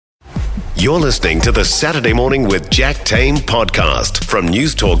You're listening to the Saturday Morning with Jack Tame podcast from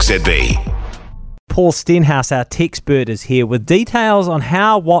News Talk ZB. Paul Stenhouse, our techspert, is here with details on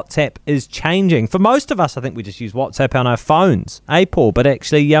how WhatsApp is changing. For most of us, I think we just use WhatsApp on our phones, Paul? But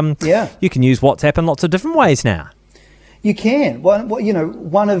actually, you can use WhatsApp in lots of different ways now. You can.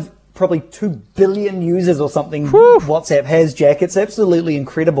 One of probably 2 billion users or something WhatsApp has, Jack. It's absolutely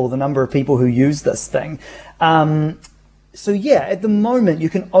incredible, the number of people who use this thing. At the moment, you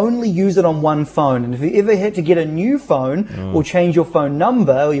can only use it on one phone. And if you ever had to get a new phone or change your phone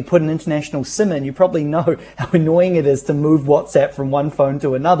number, or you put an international SIM in, you probably know how annoying it is to move WhatsApp from one phone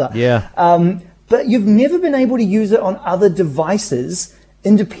to another. Yeah. But you've never been able to use it on other devices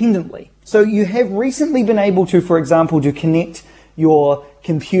independently. So you have recently been able to, for example, to connect your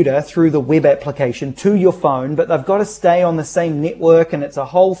computer through the web application to your phone, but they've got to stay on the same network, and it's a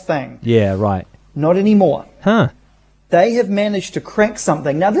whole thing. Yeah, right. Not anymore. Huh. They have managed to crack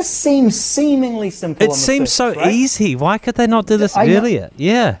something. Now, this seems seemingly simple. It seems so easy. Why could they not do this earlier?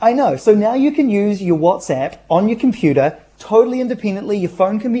 Yeah. I know. So now you can use your WhatsApp on your computer totally independently. Your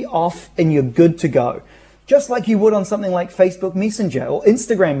phone can be off and you're good to go. Just like you would on something like Facebook Messenger or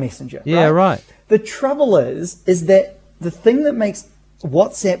Instagram Messenger. Yeah, right. The trouble is that the thing that makes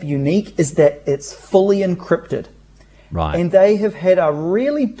WhatsApp unique is that it's fully encrypted. Right. And they have had a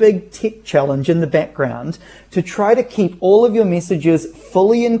really big tech challenge in the background to try to keep all of your messages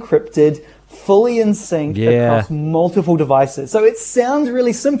fully encrypted, fully in sync across multiple devices. So it sounds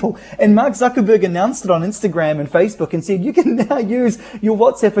really simple. And Mark Zuckerberg announced it on Instagram and Facebook and said, you can now use your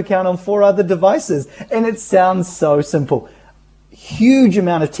WhatsApp account on 4 other devices. And it sounds so simple. Huge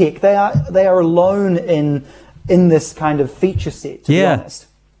amount of tech. They are alone in this kind of feature set, to be honest.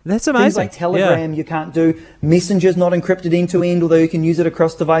 That's amazing. Things like Telegram you can't do. Messenger's not encrypted end-to-end, although you can use it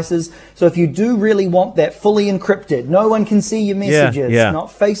across devices. So if you do really want that fully encrypted, no one can see your messages, not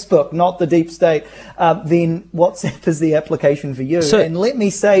Facebook, not the deep state, then WhatsApp is the application for you. And let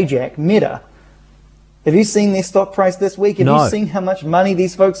me say, Jack, Meta, have you seen their stock price this week? Have you seen how much money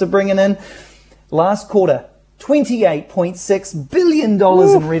these folks are bringing in? Last quarter, $28.6 billion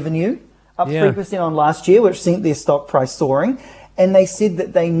in revenue, up 3% on last year, which sent their stock price soaring. And they said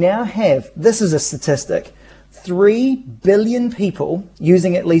that they now have, this is a statistic, 3 billion people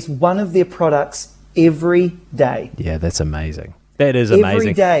using at least one of their products every day. Yeah, that's amazing. That is amazing.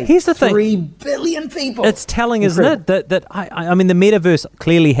 Every day. Here's the thing. 3 billion people. It's telling, isn't it? That I mean, the metaverse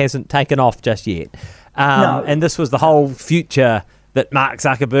clearly hasn't taken off just yet. No. And this was the whole future that Mark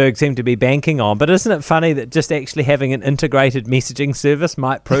Zuckerberg seemed to be banking on. But isn't it funny that just actually having an integrated messaging service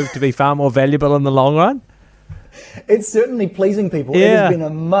might prove to be far more valuable in the long run? It's certainly pleasing people. It has been a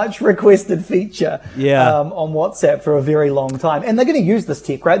much requested feature on WhatsApp for a very long time. And they're going to use this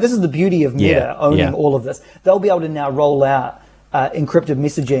tech, right? This is the beauty of Meta owning all of this. They'll be able to now roll out encrypted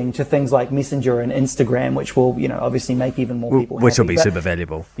messaging to things like Messenger and Instagram, which will, obviously make even more people happy. Which will be super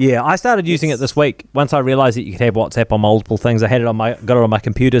valuable. Yeah, I started using it this week. Once I realized that you could have WhatsApp on multiple things, I got it on my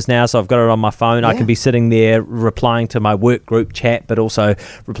computers now, so I've got it on my phone. I can be sitting there replying to my work group chat, but also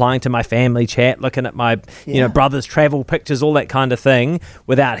replying to my family chat, looking at my brother's travel pictures, all that kind of thing,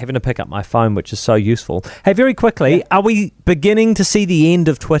 without having to pick up my phone, which is so useful. Hey, very quickly, are we beginning to see the end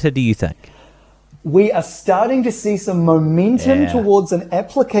of Twitter, do you think? We are starting to see some momentum towards an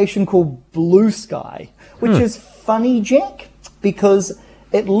application called Blue Sky, which is funny, Jack, because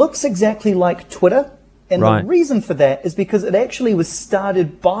it looks exactly like Twitter. And the reason for that is because it actually was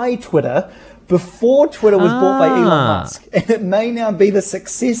started by Twitter before Twitter was bought by Elon Musk. And it may now be the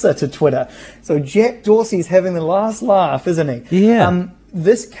successor to Twitter. So Jack Dorsey's having the last laugh, isn't he? Yeah.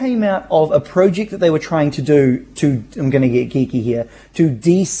 This came out of a project that they were trying to do I'm going to get geeky here, to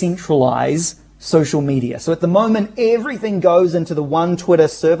decentralize social media. So at the moment, everything goes into the one Twitter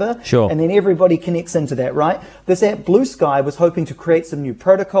server, and then everybody connects into that, right? This app, Blue Sky, was hoping to create some new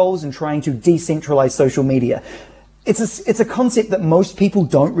protocols and trying to decentralize social media. It's a concept that most people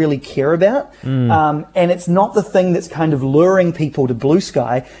don't really care about, and it's not the thing that's kind of luring people to Blue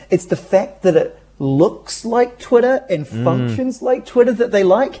Sky. It's the fact that it looks like Twitter and functions like Twitter that they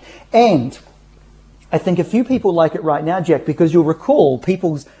like. And I think a few people like it right now, Jack, because you'll recall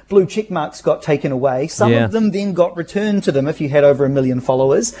people's blue check marks got taken away. Some of them then got returned to them if you had over 1 million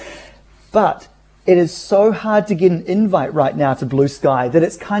followers. But it is so hard to get an invite right now to Blue Sky that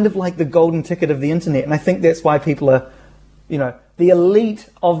it's kind of like the golden ticket of the internet. And I think that's why people are, the elite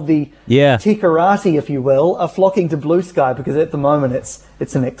of the techarati, if you will, are flocking to Blue Sky because at the moment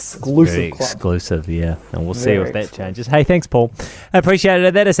it's an exclusive club. Exclusive, yeah. And we'll see if that changes. Hey, thanks, Paul. I appreciate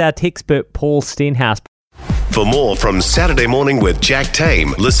it. That is our techspert, Paul Stenhouse. For more from Saturday Morning with Jack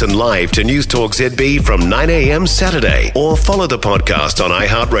Tame, listen live to News Talk ZB from 9 a.m. Saturday or follow the podcast on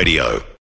iHeartRadio.